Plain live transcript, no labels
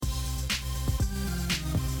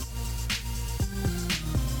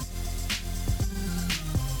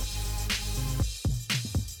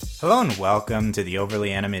Hello and welcome to the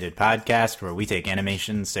Overly Animated Podcast, where we take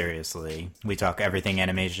animation seriously. We talk everything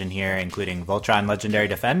animation here, including Voltron Legendary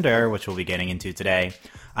Defender, which we'll be getting into today.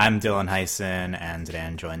 I'm Dylan Heisen, and today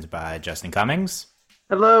I'm joined by Justin Cummings.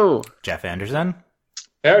 Hello. Jeff Anderson.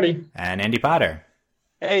 Howdy. And Andy Potter.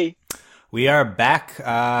 Hey. We are back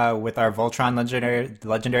with our Voltron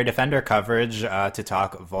Legendary Defender coverage to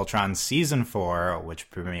talk Voltron Season 4,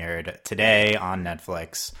 which premiered today on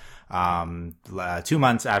Netflix. 2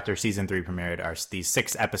 months after season 3 premiered, these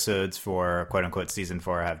 6 episodes for quote-unquote season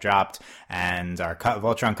 4 have dropped, and our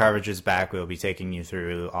Voltron coverage is back. We'll be taking you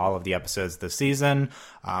through all of the episodes this season.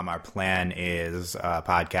 Our plan is a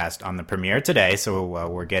podcast on the premiere today, so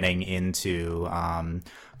we're getting into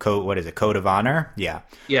Code of Honor? Yeah.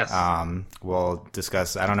 Yes. We'll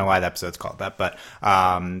discuss, I don't know why the episode's called that, but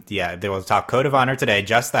they will talk Code of Honor today,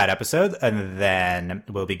 just that episode, and then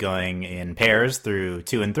we'll be going in pairs through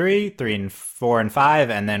 2 and 3, 3 and 4 and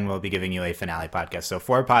 5, and then we'll be giving you a finale podcast. So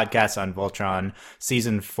 4 podcasts on Voltron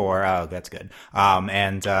Season 4. Oh, that's good.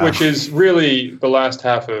 Which is really the last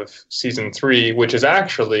half of Season 3, which is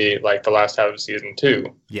actually like the last half of Season 2.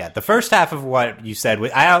 Yeah, the first half of what you said,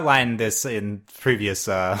 I outlined this in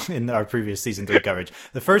our previous Season 3 coverage.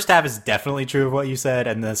 The first half is definitely true of what you said,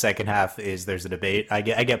 and the second half is there's a debate. I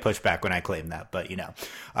get pushback when I claim that, but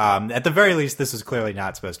at the very least, this is clearly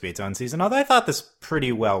not supposed to be its own season, although I thought this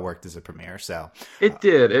pretty well worked as a premiere, so. It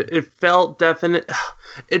did. It felt definite.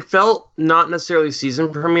 It felt not necessarily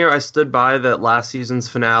season premiere. I stood by that last season's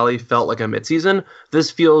finale felt like a mid-season.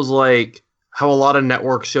 This feels like how a lot of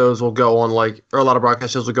network shows will go on or a lot of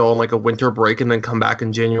broadcast shows will go on a winter break and then come back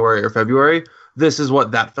in January or February. This is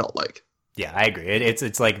what that felt like. Yeah, I agree.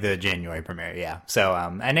 It's like the January premiere, yeah. So,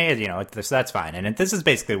 that's fine. And this is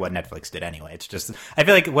basically what Netflix did anyway. It's just, I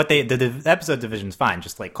feel like the episode division's fine.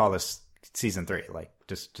 Just call this season 3.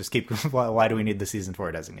 Just keep, why do we need the season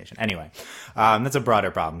 4 designation? Anyway, that's a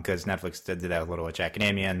broader problem because Netflix did that with Little Witch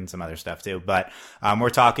Academia and some other stuff too. But we're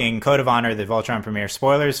talking Code of Honor, the Voltron premiere.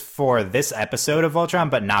 Spoilers for this episode of Voltron,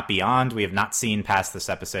 but not beyond. We have not seen past this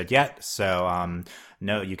episode yet. So,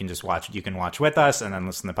 no, you can just watch. You can watch with us and then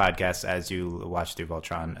listen to the podcast as you watch through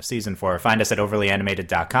Voltron Season 4. Find us at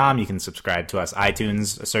overlyanimated.com. You can subscribe to us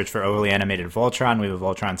iTunes. Search for Overly Animated Voltron. We have a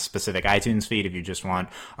Voltron-specific iTunes feed if you just want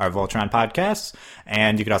our Voltron podcasts.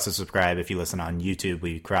 And you can also subscribe if you listen on YouTube.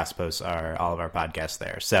 We cross-post all of our podcasts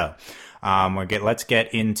there. So let's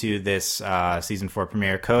get into this Season 4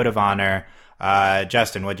 premiere, Code of Honor.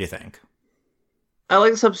 Justin, what do you think? I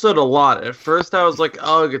like this episode a lot. At first I was like,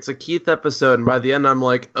 oh, it's a Keith episode. And by the end I'm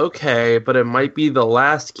like, okay, but it might be the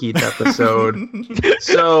last Keith episode.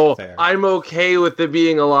 So fair. I'm okay with it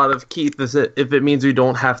being a lot of Keith if it means we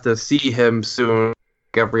don't have to see him soon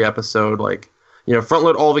every episode. Front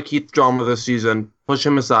load all the Keith drama this season, push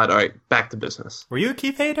him aside. All right, back to business. Were you a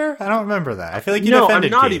Keith hater? I don't remember that. I feel like you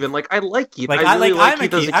defended Keith. No, I'm not even. I like Keith. I'm a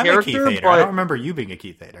Keith hater. I don't remember you being a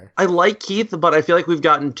Keith hater. I like Keith, but I feel like we've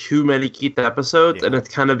gotten too many Keith episodes, and it's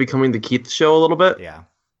kind of becoming the Keith show a little bit. Yeah.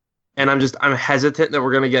 And I'm hesitant that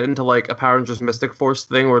we're going to get into a Power Rangers Mystic Force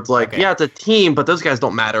thing where it's yeah, it's a team, but those guys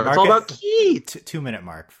don't matter. It's all about Keith. 2-minute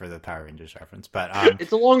mark for the Power Rangers reference, but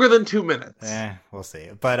it's longer than 2 minutes. We'll see.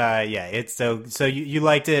 But it's so you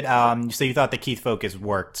liked it. So you thought the Keith focus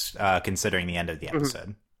worked considering the end of the episode.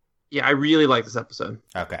 Mm-hmm. Yeah, I really like this episode.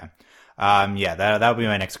 Okay. That'll be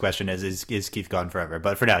my next question is Keith gone forever?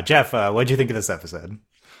 But for now, Jeff, what did you think of this episode?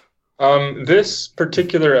 This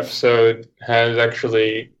particular episode has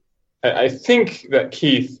actually, I think that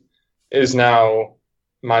Keith is now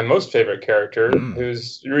my most favorite character,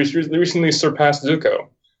 who's recently surpassed Zuko.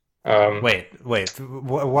 Wait.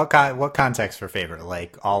 What context for favorite?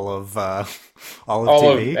 All of all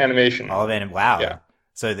TV? Of animation. All of animation. Wow. Yeah.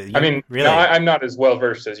 So really, I'm not as well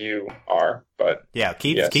versed as you are, but yeah,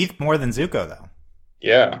 Keith more than Zuko though.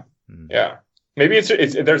 Yeah. Yeah. Maybe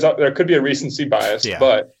there could be a recency bias,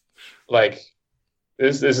 but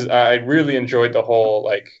this is I really enjoyed the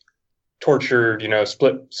whole tortured,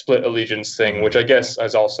 split allegiance thing, which I guess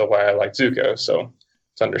is also why I like Zuko. So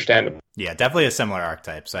it's understandable. Yeah, definitely a similar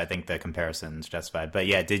archetype. So I think the comparison's justified. But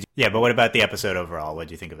but what about the episode overall? What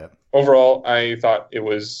did you think of it? Overall, I thought it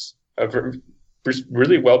was a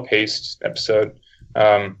really well-paced episode.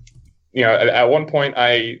 At one point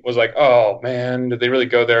I was like, oh man, did they really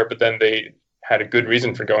go there? But then they had a good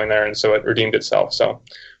reason for going there, and so it redeemed itself. So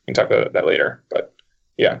we can talk about that later. But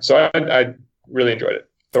yeah, so I really enjoyed it.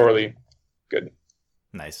 Thoroughly good.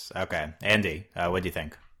 Nice. Okay. Andy, what do you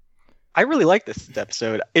think? I really like this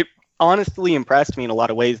episode. It honestly impressed me in a lot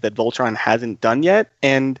of ways that Voltron hasn't done yet,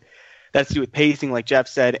 and that's to do with pacing, like Jeff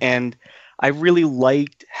said, and I really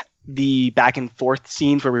liked the back and forth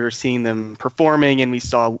scenes where we were seeing them performing, and we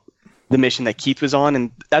saw the mission that Keith was on,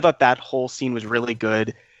 and I thought that whole scene was really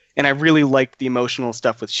good. And I really liked the emotional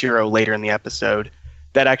stuff with Shiro later in the episode.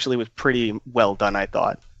 That actually was pretty well done, I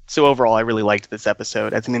thought. So overall, I really liked this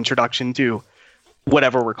episode as an introduction to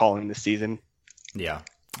whatever we're calling this season. Yeah.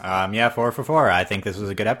 4 for 4. I think this was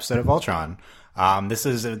a good episode of Voltron.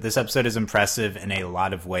 This episode is impressive in a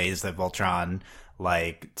lot of ways that Voltron,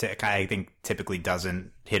 I think typically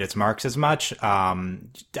doesn't hit its marks as much.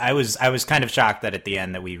 I was kind of shocked that at the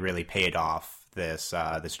end that we really paid off this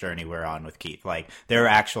journey we're on with Keith. Like, there are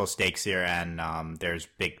actual stakes here, and there's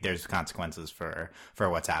consequences for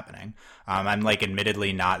what's happening. I'm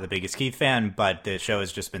admittedly not the biggest Keith fan, but the show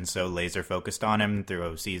has just been so laser focused on him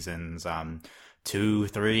through seasons 2,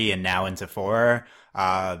 3, and now into 4,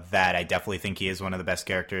 that I definitely think he is one of the best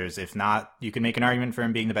characters. If not, you can make an argument for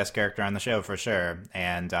him being the best character on the show for sure.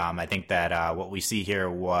 And I think that what we see here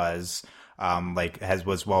was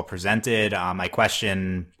was well presented. I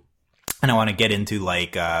question. And I want to get into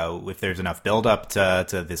if there's enough build up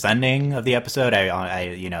to this ending of the episode.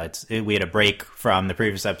 We had a break from the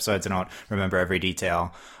previous episodes. I don't remember every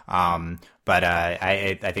detail. But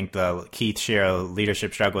I think the Keith Shiro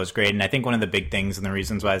leadership struggle is great. And I think one of the big things and the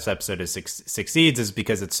reasons why this episode succeeds is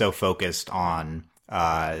because it's so focused on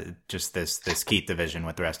just this Keith division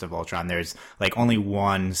with the rest of Voltron. There's only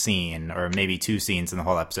one scene or maybe 2 scenes in the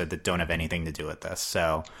whole episode that don't have anything to do with this.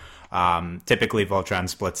 So typically Voltron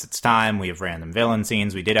splits its time. We have random villain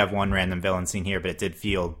scenes. We did have one random villain scene here, but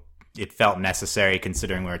it felt necessary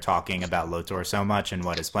considering we were talking about Lotor so much and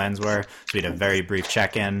what his plans were. So we had a very brief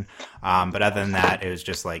check-in. But other than that, it was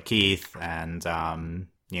just Keith, and I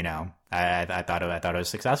thought it was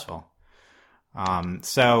successful.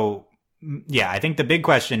 So yeah, I think the big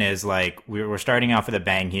question is we're starting off with a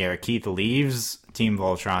bang here. Keith leaves Team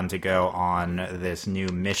Voltron to go on this new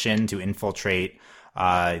mission to infiltrate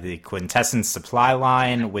the Quintessence supply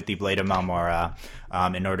line with the Blade of Malmora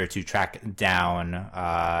in order to track down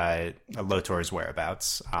Lotor's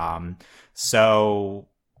whereabouts. So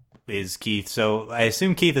I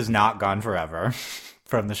assume Keith is not gone forever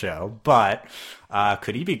from the show, but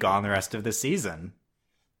could he be gone the rest of the season?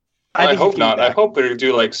 I hope not. I hope they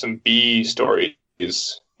do some B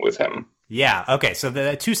stories with him. Yeah, okay, so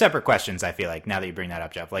the 2 separate questions, I feel like, now that you bring that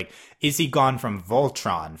up, Jeff. Is he gone from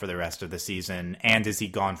Voltron for the rest of the season, and is he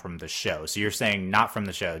gone from the show? So you're saying not from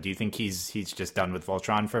the show. Do you think he's just done with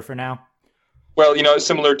Voltron for now? Well,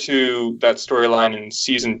 similar to that storyline in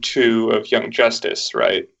season 2 of Young Justice,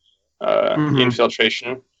 right?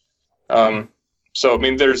 Infiltration. So,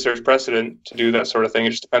 there's precedent to do that sort of thing.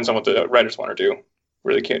 It just depends on what the writers want to do.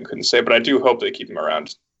 Really couldn't say, but I do hope they keep him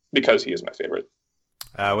around because he is my favorite.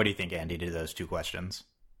 What do you think, Andy, to those 2 questions?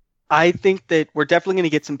 I think that we're definitely going to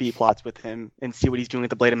get some B plots with him and see what he's doing with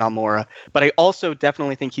the Blade of Malmora. But I also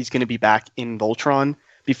definitely think he's going to be back in Voltron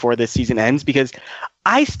before this season ends, because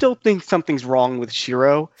I still think something's wrong with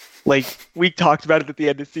Shiro. We talked about it at the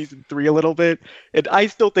end of season 3 a little bit, and I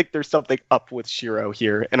still think there's something up with Shiro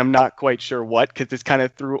here, and I'm not quite sure what, because this kind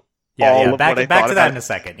of threw all of what I thought back to that about. In a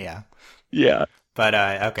second, yeah. Yeah. But,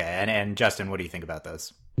 okay, and Justin, what do you think about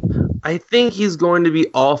those? I think he's going to be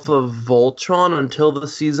off of Voltron until the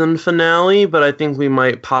season finale, but I think we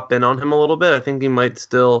might pop in on him a little bit. I think he might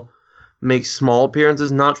still make small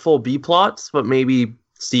appearances, not full B plots, but maybe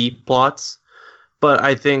C plots. But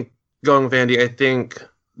I think, going with Andy, I think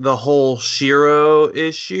the whole Shiro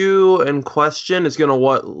issue and question is going to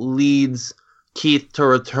what leads Keith to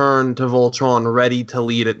return to Voltron ready to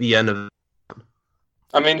lead at the end of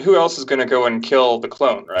who else is going to go and kill the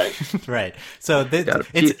clone, right? Right. So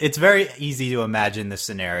it's very easy to imagine the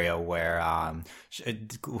scenario where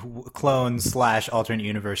clone / alternate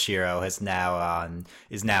universe Shiro is now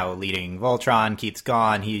leading Voltron. Keith's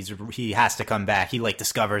gone. He has to come back. He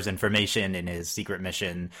discovers information in his secret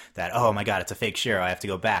mission that, oh my god, it's a fake Shiro. I have to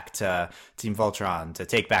go back to Team Voltron to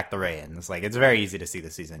take back the reins. It's very easy to see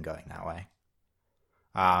the season going that way.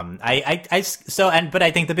 But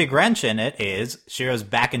I think the big wrench in it is Shiro's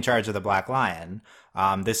back in charge of the Black Lion.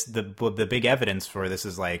 The big evidence for this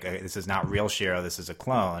is this is not real Shiro. This is a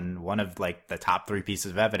clone. One of the top 3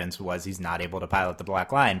 pieces of evidence was he's not able to pilot the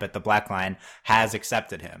Black Lion, but the Black Lion has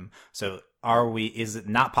accepted him. So is it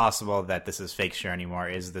not possible that this is fake Shiro anymore?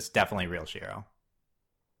 Is this definitely real Shiro?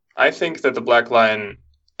 I think that the Black Lion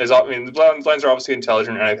the Black Lions are obviously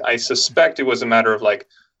intelligent, and I suspect it was a matter of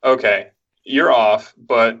okay, you're off,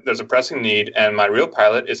 but there's a pressing need, and my real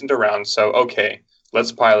pilot isn't around, so okay,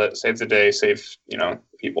 let's pilot, save the day, save,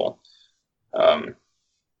 people. Yeah.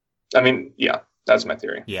 That's my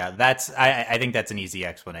theory. Yeah, I think that's an easy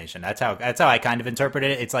explanation. That's how I kind of interpreted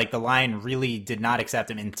it. It's like the Lion really did not accept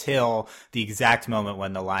him until the exact moment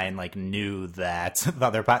when the Lion like knew that the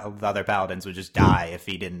other paladins would just die if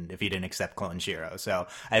he didn't accept Clone Shiro. So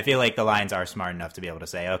I feel like the Lions are smart enough to be able to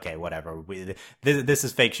say, okay, whatever, this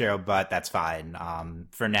is fake Shiro, but that's fine.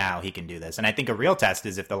 For now, he can do this. And I think a real test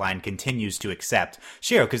is if the Lion continues to accept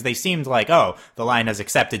Shiro, because they seemed like, oh, the Lion has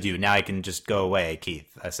accepted you, now I can just go away.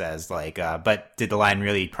 Keith says like, but did the Lion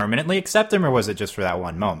really permanently accept him, or was it just for that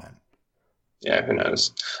one moment? Yeah, who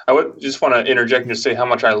knows? I would just want to interject and just say how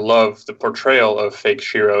much I love the portrayal of fake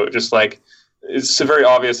Shiro. Just like, it's very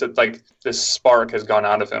obvious that like this spark has gone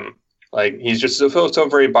out of him. Like he's just so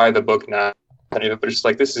very by the book now. But it's just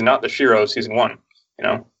like, this is not the Shiro of season 1, you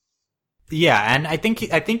know? Yeah, and I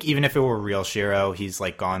think even if it were real Shiro, he's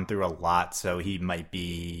like gone through a lot, so he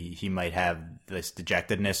might have this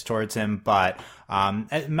dejectedness towards him. But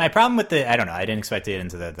my problem with I don't know, I didn't expect to get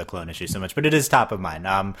into the clone issue so much, but it is top of mind.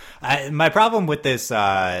 My problem with this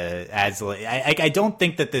I don't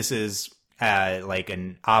think that this is like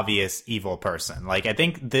an obvious evil person. Like I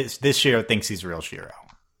think this Shiro thinks he's real Shiro.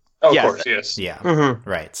 Oh, yes. Of course, yes. Yeah,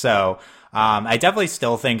 right. So. I definitely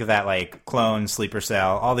still think that like Clone, Sleeper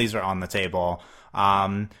Cell, all these are on the table. I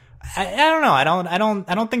don't know. I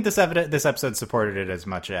don't think this episode supported it as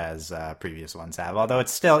much as previous ones have. Although we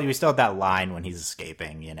still have that line when he's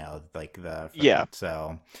escaping. You know, like yeah.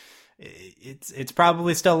 So it's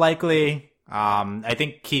probably still likely. I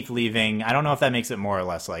think Keith leaving, I don't know if that makes it more or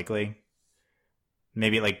less likely.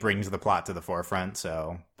 Maybe it like brings the plot to the forefront.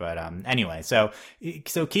 So, but anyway, so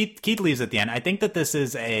Keith leaves at the end. I think that this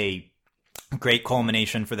is a great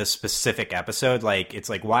culmination for this specific episode. Like, it's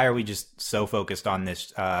like, why are we just so focused on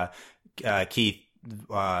this? Keith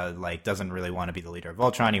like doesn't really want to be the leader of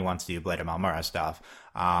Voltron. He wants to do Blade of Malmura stuff.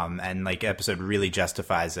 And like episode really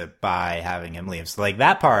justifies it by having him leave. So like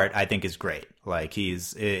that part I think is great. Like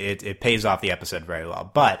it pays off the episode very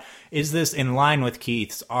well. But is this in line with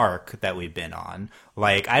Keith's arc that we've been on?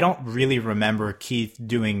 Like, I don't really remember Keith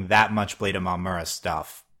doing that much Blade of Malmura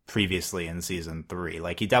stuff previously in season 3.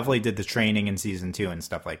 Like, he definitely did the training in season 2 and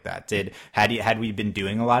stuff like that. Had we been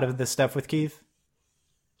doing a lot of this stuff with Keith?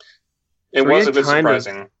 It was a bit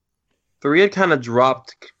surprising. 3 had kind of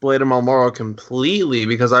dropped Blade of Malmura completely,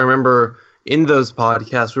 because I remember in those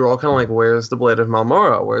podcasts we were all kind of like, where's the Blade of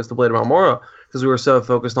Malmura? Where's the Blade of Malmura? Because we were so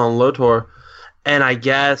focused on Lotor. And I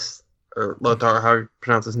guess, or Lotar, how you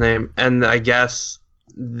pronounce his name, and I guess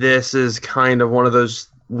this is kind of one of those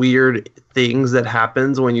weird things that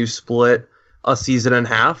happens when you split a season in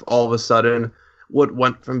half. All of a sudden, what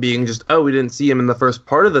went from being just, oh, we didn't see him in the first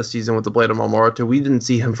part of the season with the Blade of Malmura, to we didn't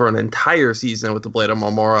see him for an entire season with the Blade of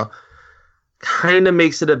Malmura, kind of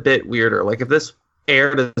makes it a bit weirder. Like, if this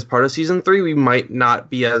aired as part of season 3, we might not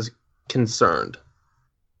be as concerned.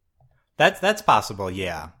 That's possible,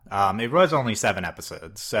 yeah. It was only 7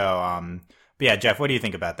 episodes, so but yeah, Jeff, what do you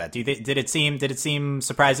think about that? Did it seem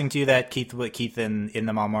surprising to you that Keith in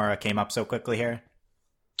the Malmura came up so quickly here?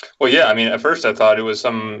 Well, yeah. I mean, at first I thought it was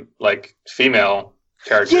some like female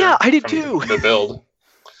character. Yeah, I did too. The build,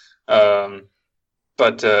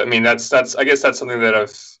 but I mean, that's I guess that's something that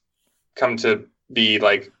I've come to be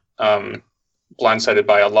like blindsided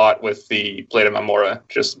by a lot with the Blade of Malmura.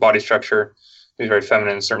 Just body structure, he's very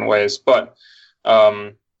feminine in certain ways, but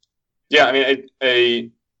yeah, I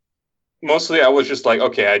mean, mostly I was just like,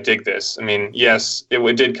 okay, I dig this. I mean, yes, it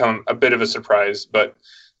did come a bit of a surprise, but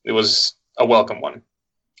it was a welcome one.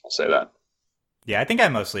 I'll say that. Yeah, I think I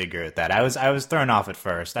mostly agree with that. I was thrown off at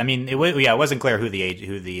first. I mean, it wasn't clear who the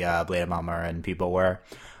Blade of Malmura and people were.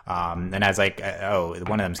 And I was like, oh,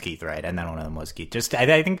 one of them's Keith, right? And then one of them was Keith.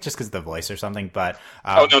 I think just because of the voice or something. But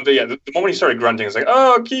oh no, the moment he started grunting, it's like,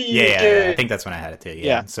 oh, Keith. Yeah, I think that's when I had it too.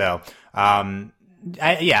 Yeah. So I'm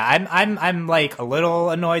like a little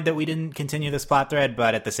annoyed that we didn't continue this plot thread,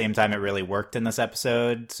 but at the same time, it really worked in this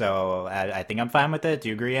episode. So I think I'm fine with it. Do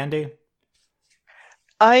you agree, Andy?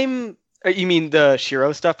 You mean the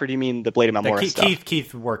Shiro stuff, or do you mean the Blade of Malmura stuff?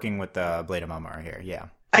 Keith working with the Blade of Malmura here. Yeah.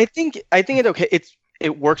 I think it's okay.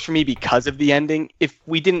 It works for me because of the ending. If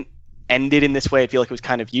we didn't end it in this way, I feel like it was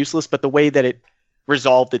kind of useless. But the way that it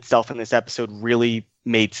resolved itself in this episode really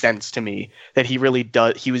made sense to me. That he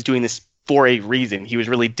was doing this for a reason. He was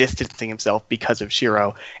really distancing himself because of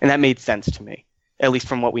Shiro, and that made sense to me, at least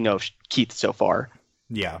from what we know of Keith so far.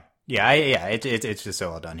 Yeah. It's just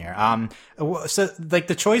so well done here. So like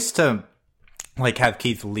the choice to like have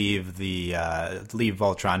Keith leave leave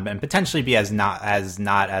Voltron and potentially be not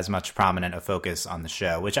as much prominent a focus on the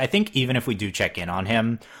show, which I think even if we do check in on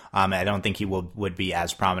him, I don't think he would be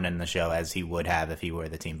as prominent in the show as he would have if he were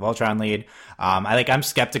the Team Voltron lead. I'm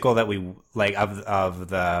skeptical that we of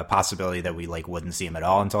the possibility that we wouldn't see him at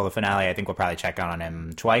all until the finale. I think we'll probably check on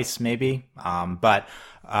him twice maybe. But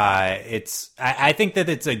I think that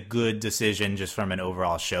it's a good decision just from an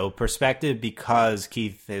overall show perspective because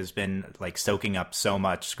Keith has been soaking up so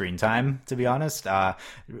much screen time, to be honest.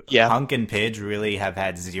 Hunk and Pidge really have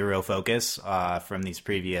had zero focus from these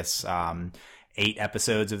previous 8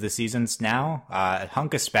 episodes of the seasons now.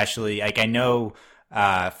 Hunk especially, I know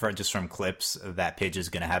from clips that Pidge is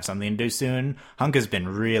going to have something to do soon. Hunk has been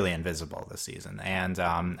really invisible this season. And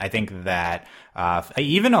I think that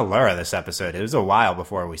even Allura this episode, it was a while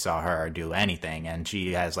before we saw her do anything. And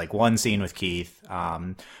she has one scene with Keith.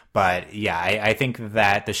 But yeah, I think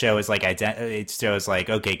that the show is it shows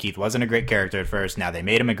okay, Keith wasn't a great character at first. Now they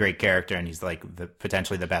made him a great character, and he's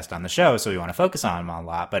potentially the best on the show. So we want to focus on him a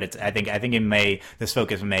lot. But I think this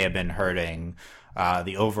focus may have been hurting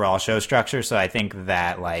the overall show structure. So I think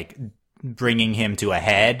that bringing him to a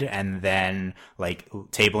head and then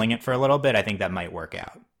tabling it for a little bit, I think that might work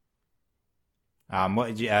out.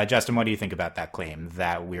 Justin, what do you think about that claim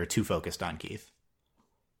that we're too focused on Keith?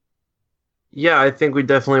 Yeah, I think we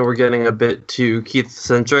definitely were getting a bit too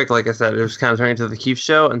Keith-centric. Like I said, it was kind of turning to the Keith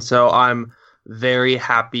show, and so I'm very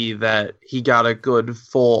happy that he got a good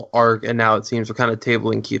full arc, and now it seems we're kind of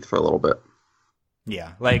tabling Keith for a little bit.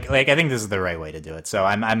 Yeah, I think this is the right way to do it. So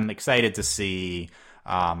I'm excited to see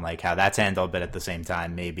how that's handled, but at the same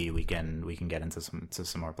time, maybe we can get into some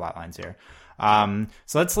more plot lines here.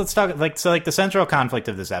 So let's talk the central conflict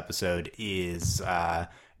of this episode is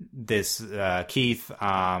this Keith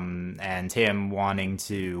and him wanting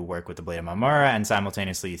to work with the Blade of Mamoru and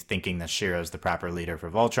simultaneously thinking that Shiro's the proper leader for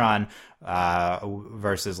Voltron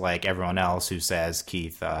versus everyone else who says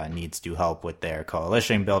Keith needs to help with their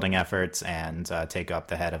coalition building efforts and take up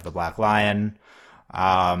the head of the Black Lion.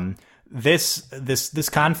 This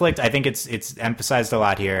conflict, I think it's emphasized a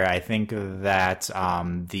lot here. I think that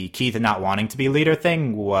the Keith not wanting to be leader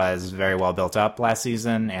thing was very well built up last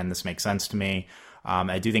season, and this makes sense to me.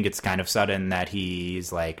 I do think it's kind of sudden that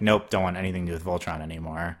he's nope, don't want anything to do with Voltron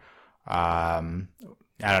anymore. I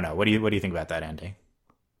don't know. What do you think about that, Andy?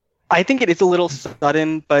 I think it is a little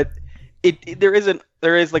sudden, but there is a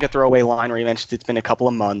throwaway line where he mentions it's been a couple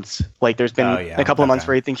of months. There's been a couple of months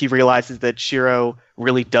where I think he realizes that Shiro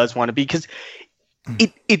really does want to be, because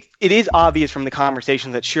it is obvious from the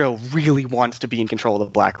conversation that Shiro really wants to be in control of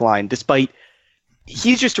the Black Line, despite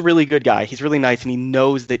he's just a really good guy. He's really nice, and he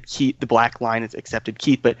knows that the Black Line has accepted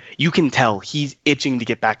Keith, but you can tell he's itching to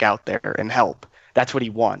get back out there and help. That's what he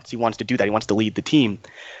wants. He wants to do that. He wants to lead the team.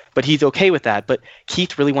 But he's okay with that. But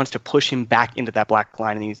Keith really wants to push him back into that Black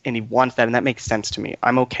Line, and he wants that, and that makes sense to me.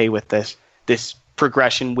 I'm okay with this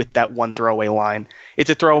progression with that one throwaway line.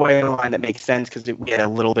 It's a throwaway line that makes sense because we had a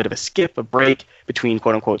little bit of a break between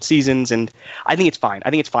quote-unquote seasons, and I think it's fine.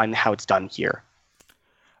 I think it's fine how it's done here.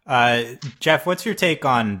 Jeff, what's your take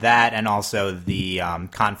on that, and also the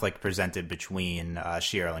conflict presented between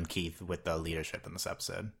Shiro and Keith with the leadership in this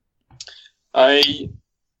episode? I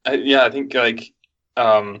think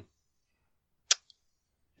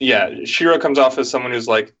Shiro comes off as someone who's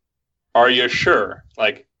are you sure?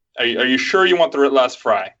 Are you sure you want the last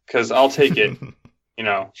fry? Because I'll take it.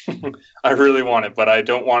 I really want it, but I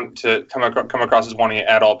don't want to come across as wanting it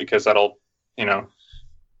at all, because that'll,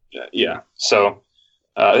 yeah. So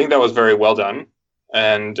I think that was very well done.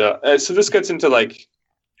 And so this gets into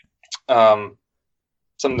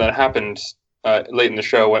something that happened late in the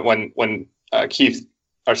show when when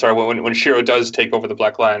Shiro does take over the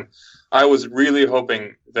Black Lion. I was really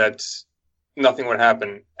hoping that nothing would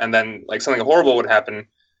happen, and then something horrible would happen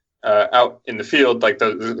out in the field,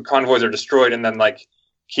 the convoys are destroyed, and then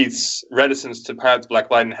Keith's reticence to pilot the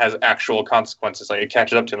Black Lion has actual consequences. It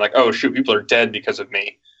catches up to him, oh shoot, people are dead because of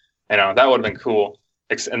me. That would have been cool.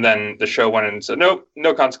 And then the show went and said, nope,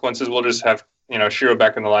 no consequences. We'll just have Shiro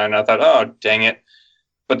back in the line. And I thought, oh dang it.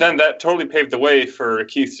 But then that totally paved the way for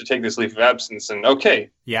Keith to take this leave of absence. And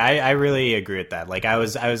okay. Yeah, I really agree with that. I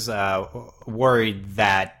was worried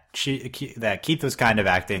that Keith was kind of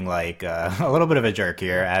acting like a little bit of a jerk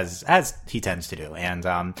here, as he tends to do, and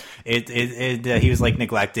he was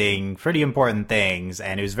neglecting pretty important things,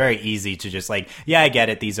 and it was very easy to just I get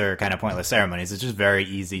it, these are kind of pointless ceremonies. It's just very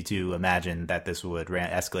easy to imagine that this would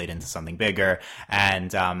escalate into something bigger,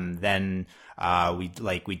 and then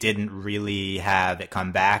we didn't really have it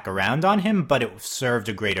come back around on him, but it served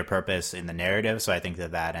a greater purpose in the narrative, so I think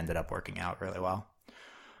that ended up working out really well.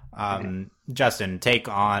 Justin, take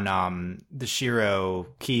on the Shiro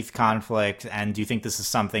Keith conflict, and do you think this is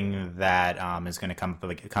something that is going to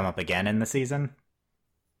come up again in the season?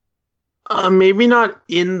 Maybe not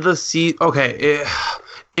in the season. Okay,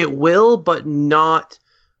 it will, but not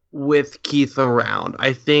with Keith around.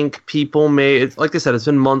 I think people like I said, it's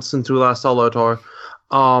been months since we last saw Lotor.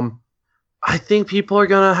 I think people are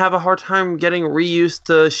going to have a hard time getting reused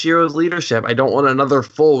to Shiro's leadership. I don't want another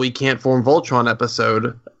full We Can't Form Voltron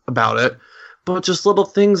episode about it. But just little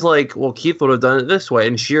things like, well, Keith would have done it this way,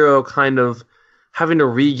 and Shiro kind of having to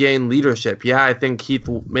regain leadership. Yeah, I think Keith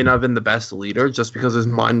may not have been the best leader just because his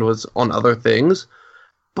mind was on other things.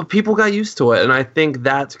 But people got used to it, and I think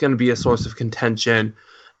that's going to be a source of contention.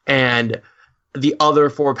 And the other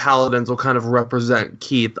 4 paladins will kind of represent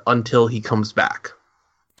Keith until he comes back.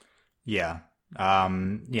 Yeah. I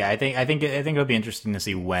think it'll be interesting to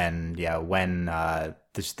see when the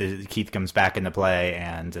Keith comes back into play,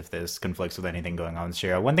 and if this conflicts with anything going on with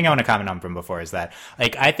Shiro. One thing I want to comment on from before is that,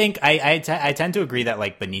 like, I think I tend to agree that,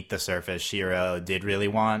 like, beneath the surface, Shiro did really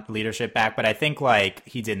want leadership back, but I think, like,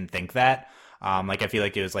 he didn't think that. Like, I feel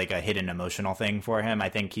like it was like a hidden emotional thing for him. I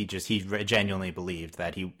think he genuinely believed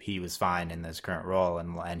that he was fine in this current role,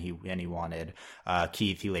 and he wanted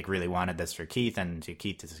Keith. He like really wanted this for Keith and to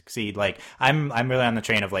Keith to succeed. Like, I'm really on the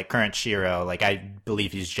train of like current Shiro. Like, I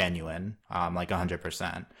believe he's genuine, like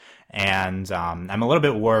 100%. And I'm a little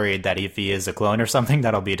bit worried that if he is a clone or something,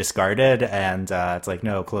 that'll be discarded. And it's like,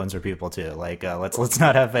 no, clones are people too. Like, let's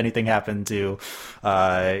not have anything happen to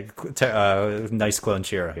nice clone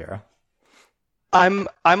Shiro here. I'm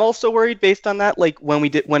also worried based on that. Like, when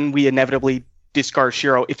we inevitably discard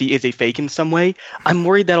Shiro, if he is a fake in some way, I'm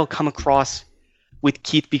worried that'll come across with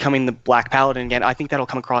Keith becoming the Black Paladin again. I think that'll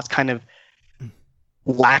come across kind of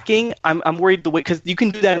lacking. I'm worried the way, because you can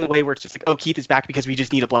do that in a way where it's just like, oh, Keith is back because we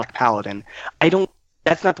just need a Black Paladin.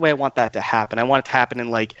 That's not the way I want that to happen. I want it to happen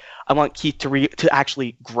in, like, I want Keith to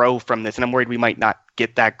actually grow from this, and I'm worried we might not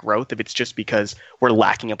get that growth if it's just because we're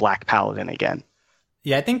lacking a Black Paladin again.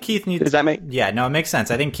 Yeah, I think Keith needs... Does that make... Yeah, no, it makes sense.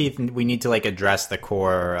 I think Keith, we need to, like, address the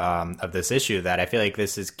core of this issue, that I feel like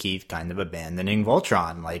this is Keith kind of abandoning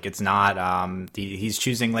Voltron. Like, it's not... he's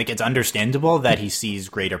choosing... Like, it's understandable that he sees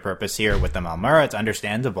greater purpose here with the Maelmurra. It's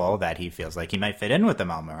understandable that he feels like he might fit in with the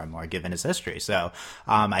Maelmurra more, given his history. So,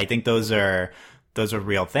 I think those are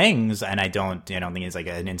real things, and I don't think he's, like,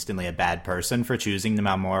 instantly a bad person for choosing the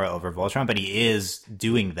Maelmurra over Voltron, but he is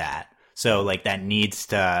doing that. So, like,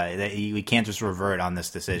 we can't just revert on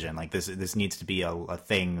this decision. Like, this needs to be a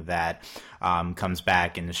thing that comes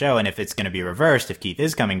back in the show. And if it's going to be reversed, if Keith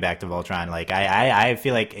is coming back to Voltron, like, I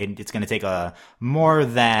feel like it's going to take more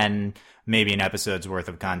than maybe an episode's worth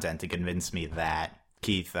of content to convince me that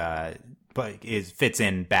Keith fits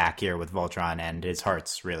in back here with Voltron and his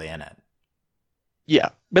heart's really in it. Yeah,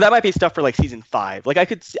 but that might be stuff for like season 5. Like,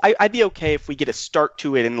 I'd be okay if we get a start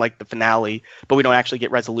to it in like the finale, but we don't actually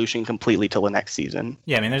get resolution completely till the next season.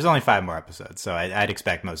 Yeah, I mean, there's only 5 more episodes, so I'd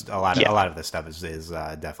expect a lot of this stuff is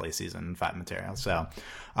definitely season 5 material. So,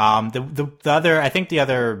 the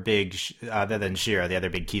other big, other than Shiro, the other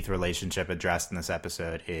big Keith relationship addressed in this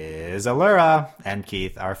episode is Allura and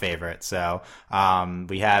Keith, our favorite. So,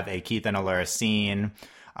 we have a Keith and Allura scene.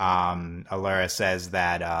 Allura says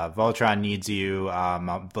that Voltron needs you,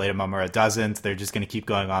 Blade of Maelmurra doesn't. They're just going to keep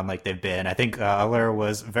going on like they've been. I think Allura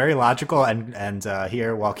was very logical, and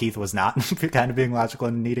here, while Keith was not kind of being logical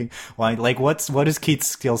and needing, like, what is Keith's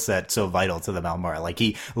skill set so vital to the Maelmurra? Like,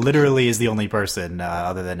 he literally is the only person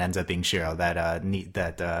other than ends up being Shiro that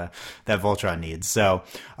Voltron needs. So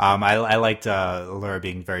I liked Allura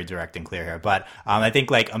being very direct and clear here, but I think,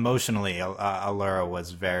 like, emotionally, Allura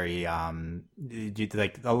was very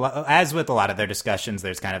as with a lot of their discussions,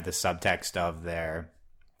 there's kind of the subtext of their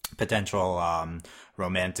potential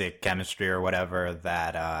romantic chemistry or whatever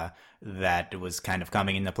that was kind of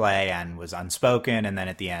coming into play and was unspoken, and then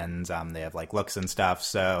at the end they have like looks and stuff.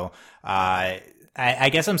 So I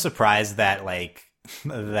guess I'm surprised that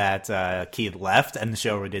Keith left and the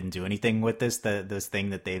show didn't do anything with this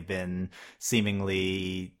thing that they've been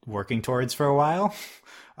seemingly working towards for a while.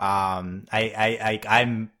 I'm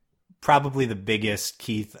probably the biggest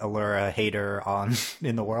Keith Allura hater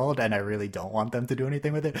in the world, and I really don't want them to do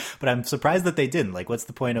anything with it. But I'm surprised that they didn't. Like, what's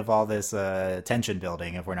the point of all this tension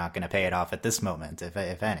building if we're not going to pay it off at this moment, if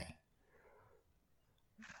any?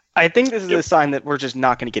 I think this is a sign that we're just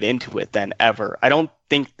not going to get into it then, ever. I don't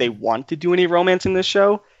think they want to do any romance in this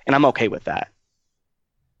show, and I'm okay with that.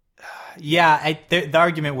 Yeah, the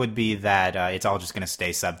argument would be that it's all just going to stay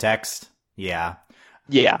subtext. Yeah.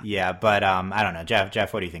 Yeah, but I don't know.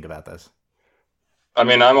 Jeff, what do you think about this? I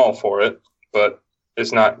mean, I'm all for it, but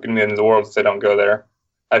it's not going to be in the world if they don't go there.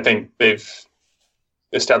 I think they've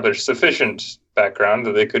established sufficient background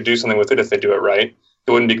that they could do something with it if they do it right.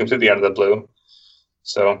 It wouldn't be completely out of the blue.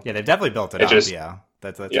 So yeah, they've definitely built it up.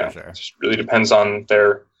 That's for sure. It just really depends on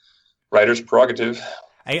their writer's prerogative.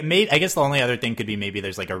 I guess the only other thing could be maybe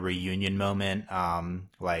there's like a reunion moment,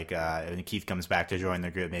 when Keith comes back to join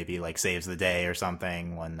the group, maybe like saves the day or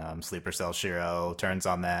something when Sleeper Cell Shiro turns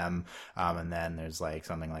on them, and then there's like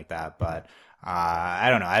something like that. But I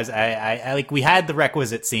don't know. I like we had the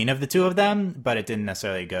requisite scene of the two of them, but it didn't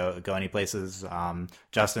necessarily go any places.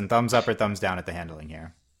 Justin, thumbs up or thumbs down at the handling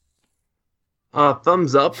here?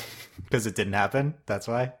 Thumbs up. Because it didn't happen? That's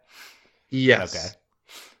why? Yes. Okay.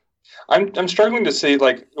 I'm struggling to see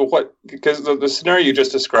like what, because the scenario you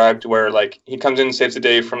just described where like he comes in and saves the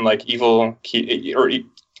day from like evil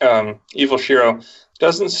Shiro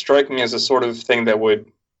doesn't strike me as a sort of thing that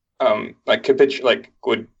would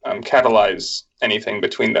catalyze anything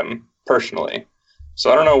between them personally.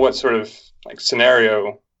 So I don't know what sort of like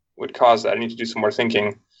scenario would cause that. I need to do some more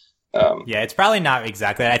thinking. Yeah, it's probably not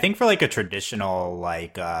exactly that. I think for like a traditional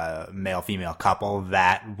like male-female couple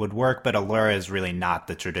that would work, but Allura is really not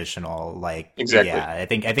the traditional like. Exactly. Yeah, I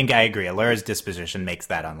think I agree. Allura's disposition makes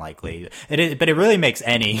that unlikely. But it really makes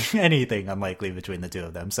anything unlikely between the two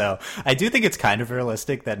of them. So I do think it's kind of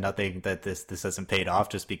realistic that this hasn't paid off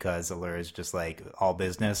just because Allura is just like all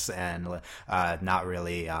business and not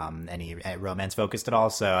really any romance focused at all.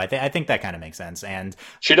 So I think that kind of makes sense. And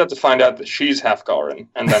she'd have to find out that she's half Gaurin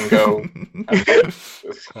and then go.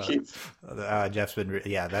 Jeff's been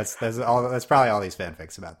that's probably all these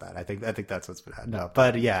fanfics about that. I think that's what's been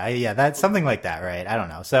but that's something like that, right? I don't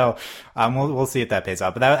know. So we'll see if that pays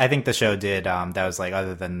off. But I think the show did. That was like,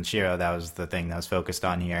 other than Shiro, that was the thing that was focused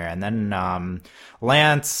on here. And then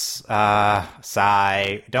Lance,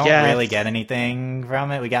 Sai don't really get anything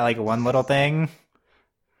from it. We got like one little thing.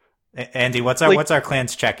 Andy, what's our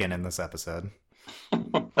clans check-in in this episode?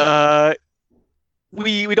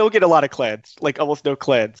 We don't get a lot of clans, like almost no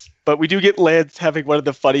clans, but we do get Lance having one of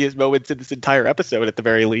the funniest moments in this entire episode at the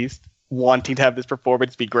very least, wanting to have this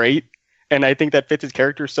performance be great, and I think that fits his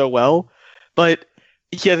character so well, but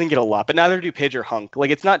he doesn't get a lot, but neither do Pidge or Hunk.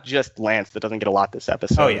 Like, it's not just Lance that doesn't get a lot this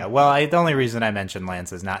episode. Oh yeah, well, the only reason I mentioned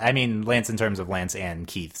Lance is Lance in terms of Lance and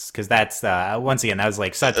Keith's, because that's, once again, that was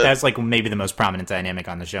like maybe the most prominent dynamic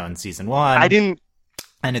on the show in season 1.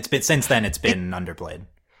 And it's been, since then, it's been underplayed.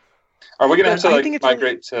 Are we going to have to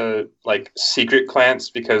migrate to like secret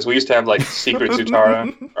clans? Because we used to have like secret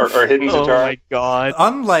Zutara or hidden Zutara. Oh my god!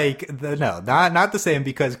 Unlike not the same,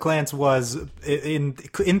 because clans was in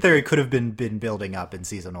theory could have been building up in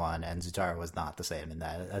season 1, and Zutara was not the same in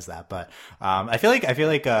that as that. But I feel like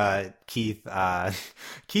Keith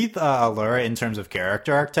Allura in terms of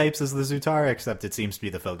character archetypes is the Zutara, except it seems to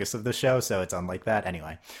be the focus of the show, so it's unlike that.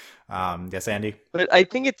 Anyway, yes, Andy. But I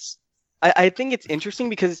think it's interesting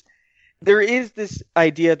because there is this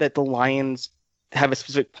idea that the Lions have a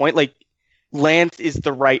specific point. Like, Lance is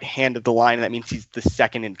the right hand of the line, and that means he's the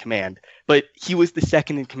second in command. But he was the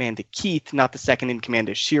second in command to Keith, not the second in command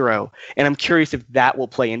to Shiro. And I'm curious if that will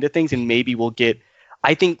play into things, and maybe we'll get...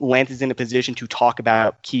 I think Lance is in a position to talk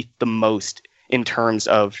about Keith the most in terms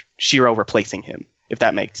of Shiro replacing him, if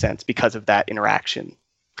that makes sense, because of that interaction.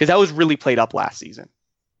 Because that was really played up last season.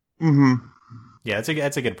 Mm-hmm. Yeah,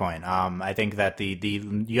 that's a good point. I think that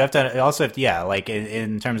you have to also like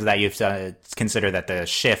in terms of that, you have to consider that the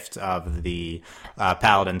shift of the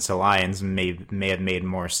Paladins to Lions may have made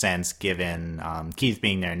more sense given Keith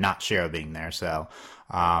being there, not Shiro being there. So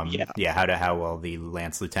how will the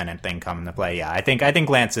Lance Lieutenant thing come into play? Yeah, I think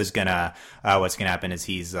Lance is gonna what's gonna happen is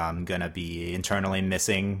he's gonna be internally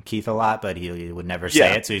missing Keith a lot, but he would never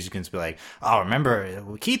say it, so he's just gonna be like, oh,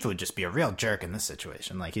 remember Keith would just be a real jerk in this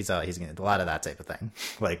situation. Like he's gonna do a lot of that type of thing.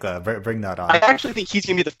 Like bring that on. I actually think he's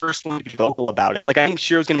gonna be the first one to be vocal about it. Like I think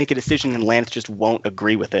Shiro's gonna make a decision and Lance just won't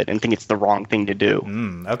agree with it and think it's the wrong thing to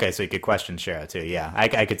do. Okay, so you could question Shiro too. Yeah,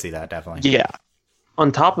 I could see that definitely. Yeah. On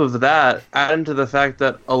top of that, add into the fact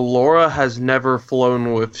that Allura has never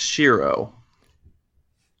flown with Shiro.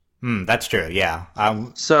 That's true, yeah.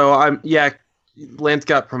 Lance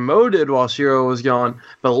got promoted while Shiro was gone,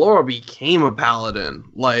 but Allura became a paladin.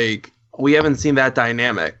 Like, we haven't seen that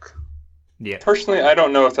dynamic. Yeah. Personally, I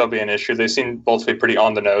don't know if that'll be an issue. They seem both to be pretty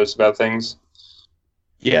on the nose about things.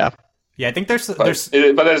 Yeah. Yeah, I think but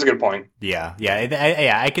that is a good point. Yeah,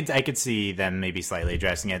 I could see them maybe slightly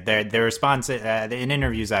addressing it. Their response in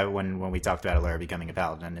interviews, when we talked about Allura becoming a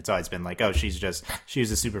paladin, it's always been like, oh, she's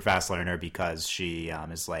a super fast learner because she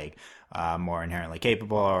is like more inherently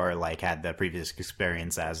capable, or like had the previous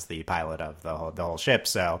experience as the pilot of the whole ship.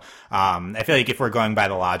 So I feel like if we're going by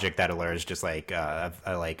the logic that Allura is just like a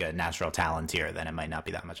natural talent here, then it might not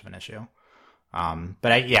be that much of an issue.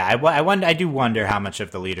 But I do wonder how much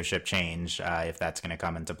of the leadership change, if that's going to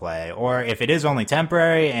come into play, or if it is only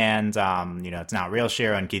temporary and, it's not real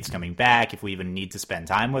Shiro and Keith's coming back, if we even need to spend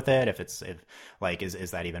time with it,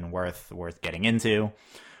 is that even worth getting into?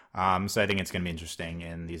 So I think it's going to be interesting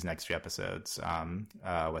in these next few episodes,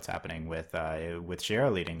 what's happening with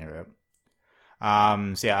Shiro leading the group.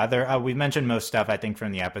 We mentioned most stuff, I think,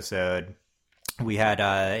 from the episode. We had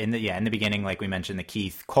in the beginning, like we mentioned, the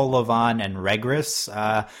Keith, Kolovan, and Regris.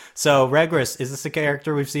 So Regris, is this a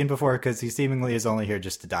character we've seen before? Because he seemingly is only here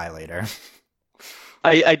just to die later.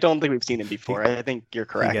 I don't think we've seen him before. I think you're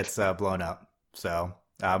correct. He gets blown up. So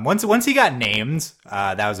once he got named,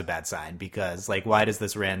 that was a bad sign, because like, why does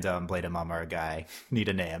this random Blade of Mummer guy need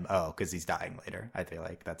a name? Oh, because he's dying later. I feel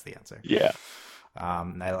like that's the answer. Yeah.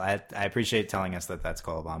 I appreciate telling us that that's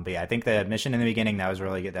Kolovan. But yeah, I think the mission in the beginning, that was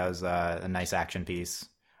really good. That was a nice action piece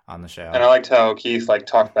on the show. And I liked how Keith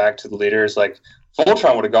talked back to the leaders, like,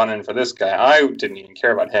 Voltron would have gone in for this guy. I didn't even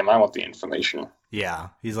care about him. I want the information. Yeah,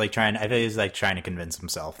 he's like trying to convince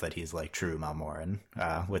himself that he's like true Malmoran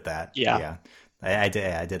with that. Yeah. I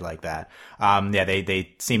did like that.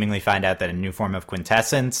 They seemingly find out that a new form of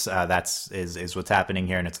quintessence is what's happening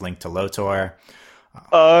here, and it's linked to Lotor.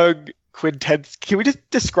 Quintessence. Can we just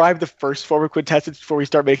describe the first form of quintessence before we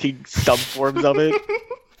start making subforms of it?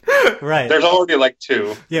 Right. There's already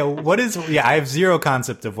two. Yeah, I have zero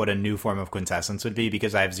concept of what a new form of quintessence would be,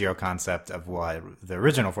 because I have zero concept of what the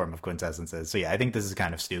original form of quintessence is. So yeah, I think this is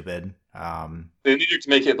kind of stupid. They needed to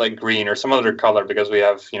make it green or some other color, because we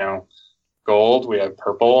have, gold, we have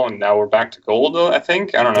purple, and now we're back to gold, I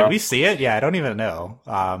think. I don't know. Did we see it? Yeah, I don't even know.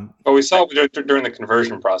 But we saw it during the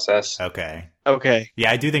conversion process. Okay.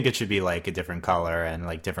 Yeah, I do think it should be a different color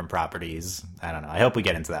and different properties. I don't know. I hope we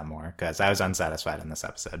get into that more, because I was unsatisfied in this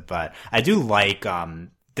episode. But I do like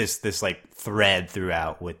this thread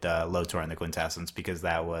throughout with the Lotor and the quintessence, because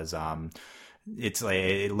that was it's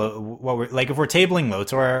if we're tabling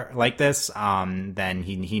Lotor like this, then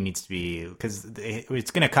he needs to be, because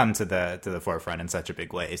it's going to come to the forefront in such a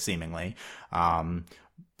big way, seemingly.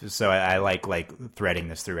 So I like threading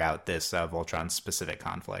this throughout this Voltron specific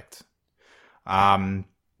conflict.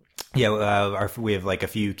 We have a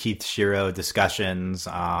few Keith Shiro discussions.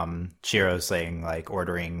 Shiro saying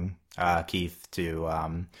ordering Keith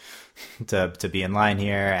to be in line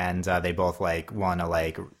here, and they both want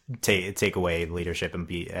to take away leadership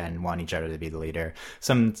and want each other to be the leader.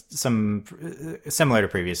 Some similar to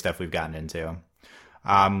previous stuff we've gotten into.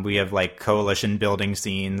 We have coalition building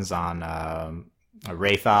scenes on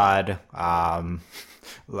Raythod.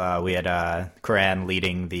 We had Kuran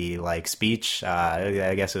leading the speech.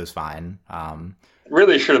 I guess it was fine.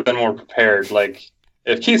 Really should have been more prepared.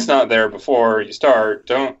 If Keith's not there before you start,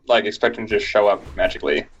 don't expect him to just show up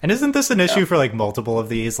magically. And isn't this an issue for multiple of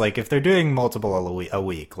these? If they're doing multiple a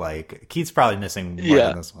week, Keith's probably missing more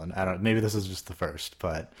than this one. I don't. Maybe this is just the first,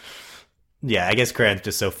 but yeah, I guess Kuran's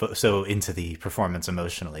just so into the performance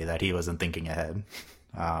emotionally that he wasn't thinking ahead.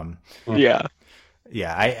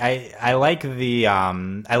 Yeah, I like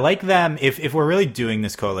I like them. If we're really doing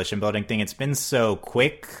this coalition building thing, it's been so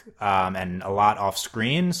quick and a lot off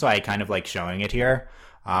screen, so I kind of like showing it here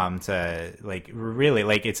to really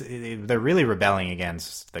they're really rebelling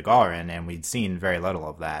against the Galrin, and we'd seen very little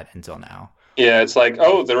of that until now. Yeah, it's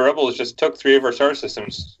the rebels just took 3 of our star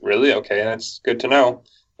systems. Really? Okay, that's good to know.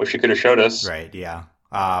 Wish you could have showed us. Right? Yeah.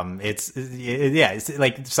 It's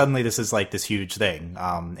suddenly this is this huge thing,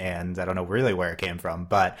 and I don't know really where it came from,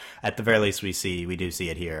 but at the very least we do see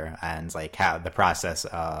it here, and how the process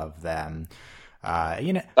of them,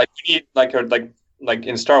 we need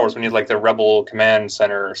in Star Wars we need the Rebel Command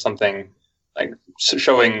Center or something,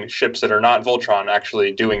 showing ships that are not Voltron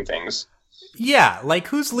actually doing things. Yeah,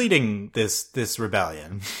 who's leading this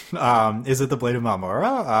rebellion? Is it the Blade of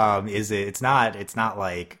Malmora? It's not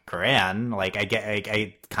Kuran.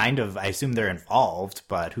 I assume they're involved,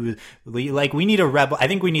 but who? We need a rebel. I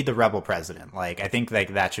think we need the rebel president. I think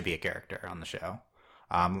that should be a character on the show.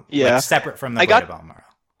 Separate from the Blade of Malmora.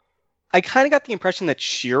 I kind of got the impression that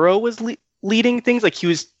Shiro was leading things.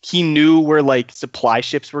 He knew where supply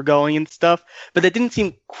ships were going and stuff, but that didn't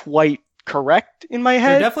seem quite correct in my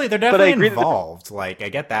head. They're definitely involved. I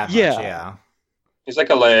get that much, yeah. He's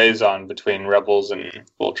like a liaison between Rebels and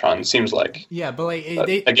Voltron. It seems like. Yeah, but like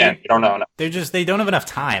we don't know. They don't have enough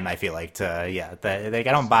time. I feel like I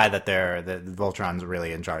don't buy that that Voltron's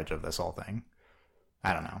really in charge of this whole thing.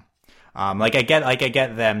 I don't know. I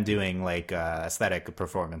get them doing like aesthetic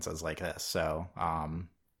performances like this. So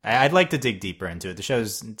I'd like to dig deeper into it. The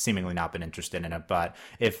show's seemingly not been interested in it, but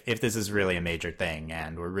if this is really a major thing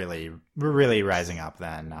and we're really rising up,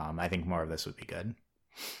 then I think more of this would be good.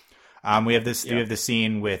 We have this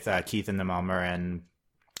scene with Keith and the Malmuran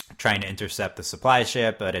trying to intercept the supply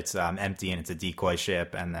ship, but it's empty and it's a decoy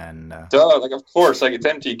ship, and then like of course, like it's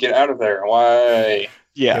empty. Get out of there. Why?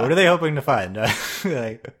 Yeah. What are they hoping to find?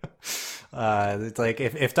 Like, it's like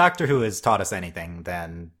if Doctor Who has taught us anything,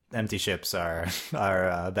 then empty ships are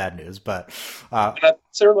bad news. But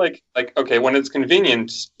sort of like okay, when it's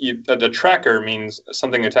convenient, the tracker means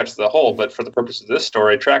something attached to the hull. But for the purpose of this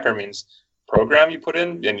story, tracker means program you put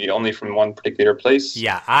in, and only from one particular place.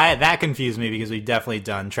 Yeah, that confused me because we've definitely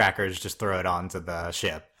done trackers just throw it onto the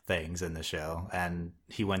ship things in the show, and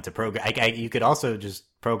he went to program. You could also just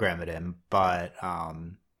program it in, but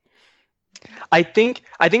I think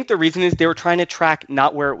the reason is they were trying to track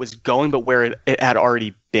not where it was going, but where it had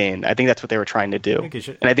already been. I think that's what they were trying to do, and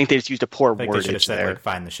I think they just used a poor wordage they should have said, there. like,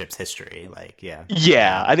 find the ship's history, like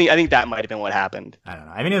Yeah, I think that might have been what happened. I don't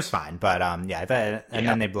know. I mean, it was fine, but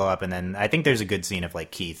then they blow up, and then I think there's a good scene of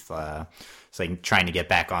like Keith, like trying to get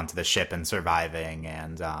back onto the ship and surviving,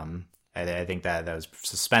 and I think that was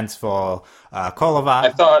suspenseful. Kolovan. I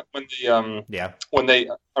thought when they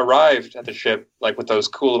arrived at the ship, like with those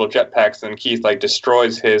cool little jetpacks, and Keith like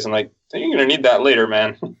destroys his, and like you're gonna need that later,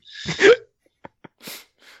 man.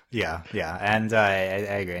 Yeah, and I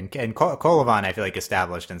agree. And Kolovan, I feel like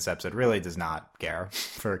established in this episode, really does not care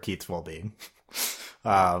for Keith's well-being.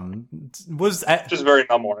 Was just very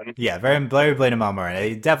Malmoran. Yeah, very blatant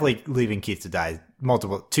Malmoran. Definitely leaving Keith to die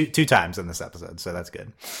two times in this episode, so that's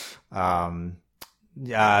good.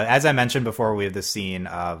 As I mentioned before, we have the scene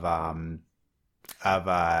of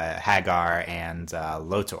Hagar and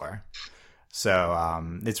Lotor.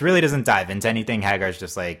 So it really doesn't dive into anything. Hagar's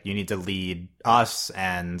just like, you need to lead us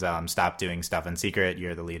and stop doing stuff in secret.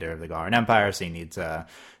 You're the leader of the Galran Empire, so you need to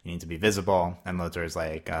be visible. And Lotor's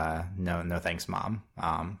like, no thanks, Mom.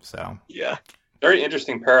 So yeah, very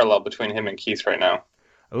interesting parallel between him and Keith right now.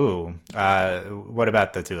 Ooh, what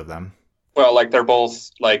about the two of them? Well, like they're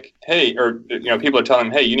both like, hey, or people are telling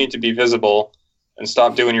him, hey, you need to be visible and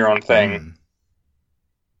stop doing your own thing.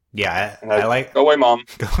 Yeah, I like. Go away, Mom.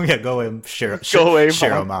 Go away, Shiro. Go away,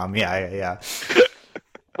 Shiro, Mom. Yeah.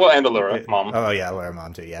 Well, and Allura, Mom. Oh yeah, Allura,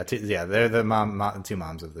 Mom too. Yeah, they're the two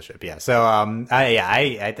moms of the ship. Yeah. So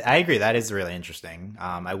I agree. That is really interesting.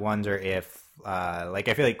 I wonder if I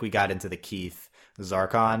feel like we got into the Keith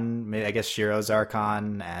Zarkon, maybe, I guess Shiro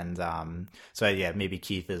Zarkon, and maybe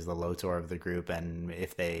Keith is the Lotor of the group, and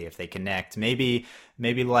if they connect, maybe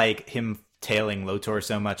like him tailing Lotor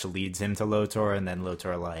so much leads him to Lotor, and then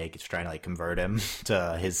Lotor like is trying to like convert him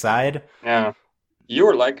to his side. Yeah,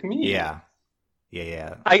 you're like me. Yeah.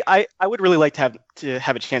 I would really like to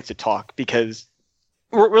have a chance to talk, because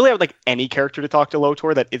really I would like any character to talk to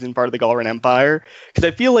Lotor that isn't part of the Galran Empire, because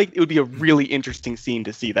I feel like it would be a really interesting scene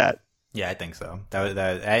to see that. Yeah, I think so.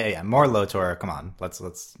 More Lotor. Come on, let's such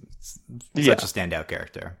a standout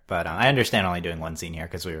character. But I understand only doing one scene here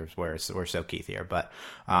because we're so Keith here. But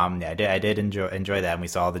I did enjoy that, and we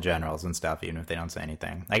saw the generals and stuff, even if they don't say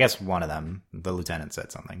anything. I guess one of them, the lieutenant,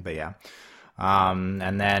 said something. But yeah,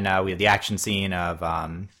 and then we have the action scene of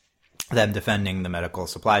them defending the medical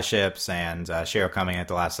supply ships, and Shiro coming at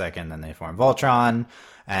the last second. Then they form Voltron.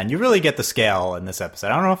 And you really get the scale in this episode.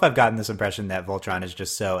 I don't know if I've gotten this impression that Voltron is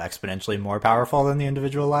just so exponentially more powerful than the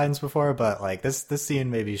individual lines before, but like this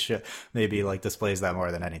scene maybe like displays that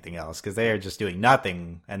more than anything else, because they are just doing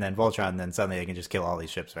nothing, and then Voltron, then suddenly they can just kill all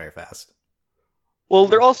these ships very fast. Well,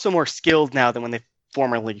 they're also more skilled now than when they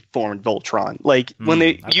formerly formed Voltron. Like when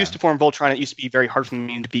they used to form Voltron, it used to be very hard for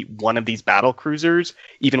them to beat one of these battle cruisers,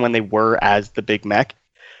 even when they were as the big mech.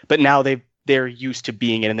 But now they're used to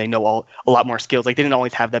being it, and they know a lot more skills. Like they didn't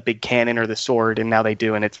always have that big cannon or the sword, and now they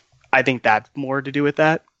do, and I think that's more to do with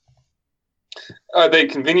that. They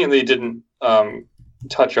conveniently didn't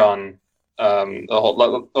touch on the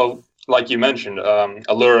whole, like you mentioned,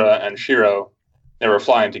 Allura and Shiro. They were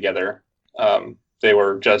flying together. They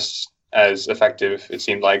were just as effective, it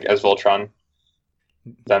seemed like, as Voltron.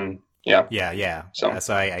 Then yeah. So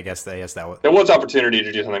I guess that was... There was opportunity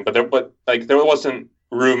to do something, but there wasn't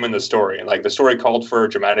room in the story. Like the story called for a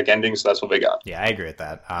dramatic ending, so that's what we got. Yeah, I agree with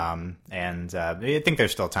that. And I think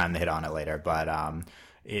there's still time to hit on it later, but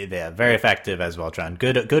yeah, very effective as Voltron.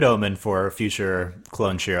 Good omen for future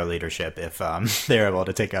Clone Shiro leadership if they're able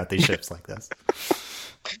to take out these ships like this.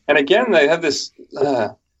 And again, they have this.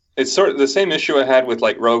 It's sort of the same issue I had with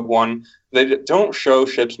like Rogue One. They don't show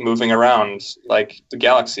ships moving around like the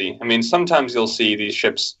galaxy. I mean, sometimes you'll see these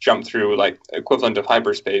ships jump through like equivalent of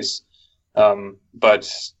hyperspace, but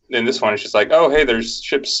in this one, it's just like, oh, hey, there's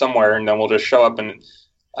ships somewhere, and then we'll just show up, and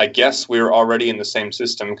I guess we're already in the same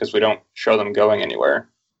system because we don't show them going anywhere.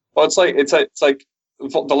 Well, it's like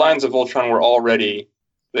the lines of Voltron were already.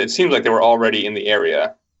 It seems like they were already in the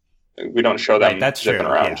area. We don't show them zipping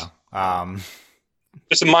around. Yeah.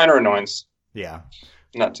 Just a minor annoyance. Yeah.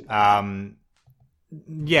 Not too.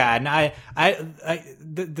 Yeah, and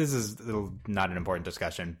this is not an important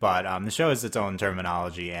discussion, but the show has its own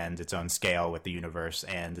terminology and its own scale with the universe,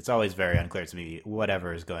 and it's always very unclear to me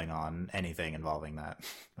whatever is going on, anything involving that.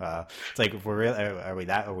 It's like, if we're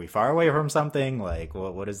really, are we far away from something? Like,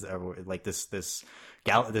 what is like this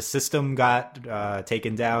system got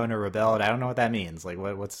taken down or rebelled? I don't know what that means. Like,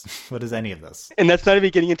 what is any of this? And that's not even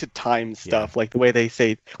getting into time stuff, like the way they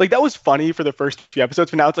say, like, that was funny for the first few episodes,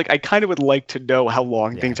 but now it's like, I kind of would like to know how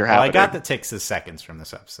long things are happening. I got the ticks as seconds from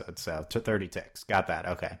this episode, so 30 ticks. Got that.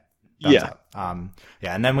 Okay. Thumbs up.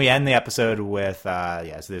 And then we end the episode with,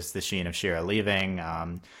 so there's the Sheen of Shira leaving.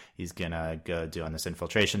 He's gonna go doing this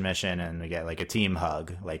infiltration mission, and we get like a team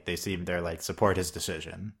hug. Like, they're like, support his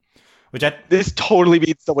decision. This totally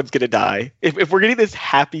means someone's gonna die. If we're getting this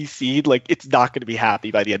happy seed, like, it's not gonna be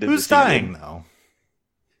happy by the end of the season. Who's dying though?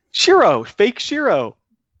 Shiro, fake Shiro,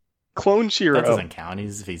 clone Shiro. That doesn't count.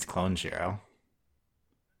 He's clone Shiro.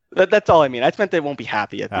 That's all I mean. I meant they won't be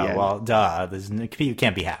happy at the end. Well, duh. You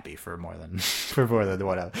can't be happy for more than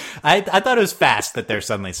whatever. I thought it was fast that they're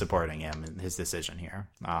suddenly supporting him in his decision here.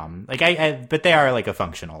 But they are like a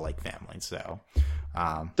functional like family. So,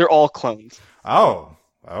 they're all clones. Oh.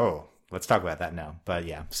 Let's talk about that now. But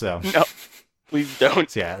yeah, so no, please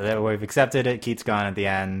don't. So yeah, we've accepted it. Keith's gone at the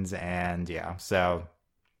end, and yeah, so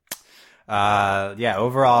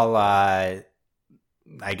overall, I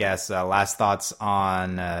guess last thoughts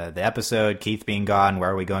on the episode. Keith being gone, where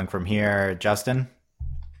are we going from here, Justin?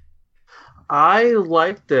 I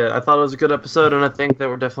liked it. I thought it was a good episode, and I think that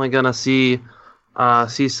we're definitely gonna see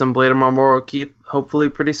some Blade of Marmora Keith hopefully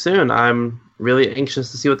pretty soon. I'm really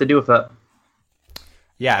anxious to see what they do with that.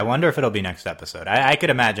 Yeah, I wonder if it'll be next episode. I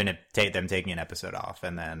could imagine them taking an episode off,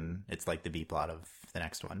 and then it's like the B plot of the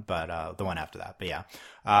next one, but the one after that. But yeah,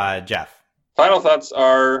 Jeff. Final thoughts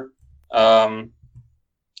are, I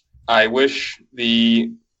wish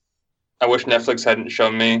Netflix hadn't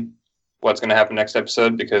shown me what's going to happen next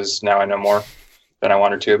episode, because now I know more than I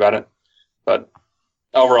wanted to about it. But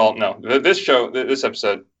overall, no. This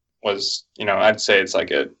episode was, I'd say it's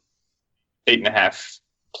like a 8.5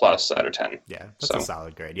 plus out of 10. Yeah, that's a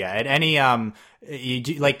solid grade. Yeah, at any you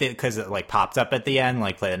do like because it like popped up at the end,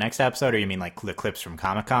 like play the next episode, or you mean like the clips from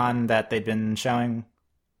Comic-Con that they've been showing?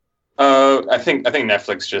 I think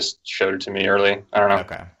Netflix just showed it to me early. I don't know.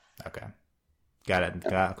 Okay. Got it.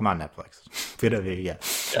 Come on, Netflix. Good of you. Yeah.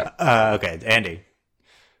 Okay, Andy.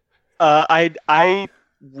 I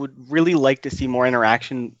would really like to see more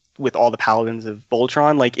interaction with all the Paladins of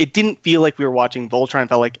Voltron. Like, it didn't feel like we were watching Voltron. It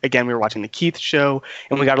felt like, again, we were watching the Keith show,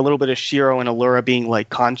 and we got a little bit of Shiro and Allura being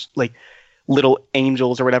like little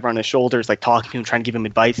angels or whatever on his shoulders, like talking to him, trying to give him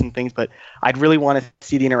advice and things. But I'd really want to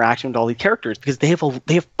see the interaction with all these characters, because they have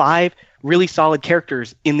 5 really solid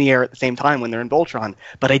characters in the air at the same time when they're in Voltron.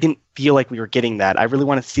 But I didn't feel like we were getting that. I really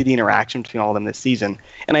want to see the interaction between all of them this season,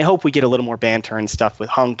 and I hope we get a little more banter and stuff with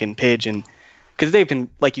Hunk and Pidge, and because they've been,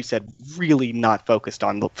 like you said, really not focused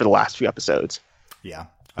on for the last few episodes. Yeah.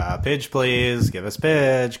 Pidge, please. Give us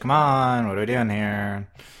Pidge. Come on. What are we doing here?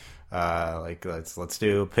 Let's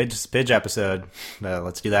do Pidge episode.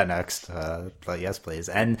 Let's do that next. But yes, please.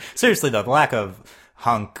 And seriously, though, the lack of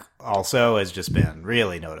Hunk also has just been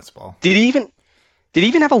really noticeable. Did he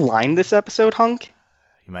even have a line this episode, Hunk?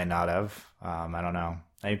 He might not have. I don't know.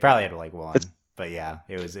 He probably had like one. But yeah,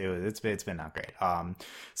 it's been not great.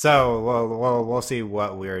 So we'll see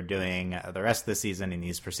what we're doing the rest of the season in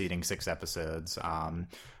these preceding 6 episodes.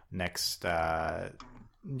 Next, Code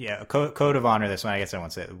of Honor. This one, I guess I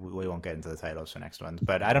won't say. We won't get into the titles for next ones,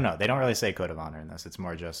 but I don't know. They don't really say Code of Honor in this. It's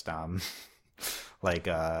more just like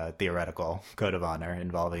theoretical Code of Honor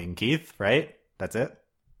involving Keith. Right? That's it.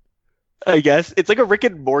 I guess it's like a Rick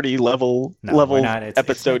and Morty level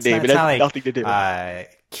episode name. It has nothing to do.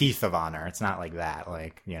 Keith of Honor. It's not like that.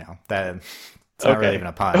 Like, that It's not really even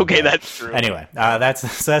a pun. Okay, that's true. Anyway,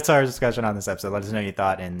 that's our discussion on this episode. Let us know what you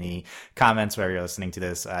thought in the comments wherever you're listening to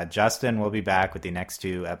this. Justin will be back with the next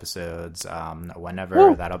 2 episodes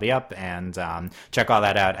whenever that'll be up. And check all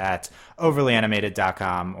that out at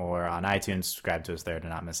overlyanimated.com or on iTunes. Subscribe to us there to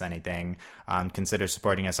not miss anything. Consider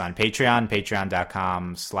supporting us on Patreon,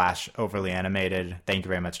 patreon.com/overlyanimated. Thank you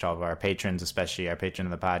very much to all of our patrons, especially our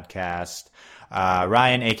patron of the podcast,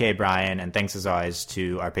 Ryan, aka Brian, and thanks as always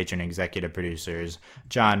to our patron executive producers,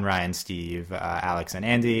 John, Ryan, Steve, Alex, and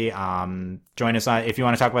Andy. Join us if you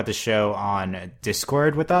want to talk about the show on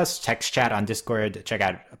Discord with us, text chat on Discord. Check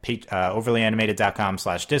out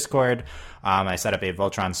overlyanimated.com/Discord. I set up a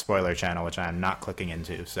Voltron spoiler channel, which I'm not clicking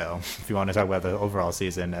into. So if you want to talk about the overall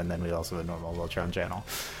season, and then we also have a normal Voltron channel.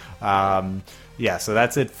 So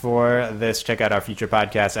that's it for this. Check out our future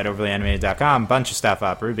podcast at overlyanimated.com. Bunch of stuff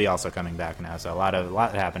up. Ruby also coming back now, so a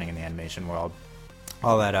lot happening in the animation world.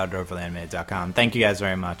 All that out at overlyanimated.com. Thank you guys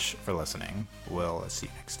very much for listening. We'll see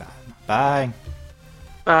you next time. Bye.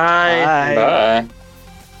 Bye. Bye.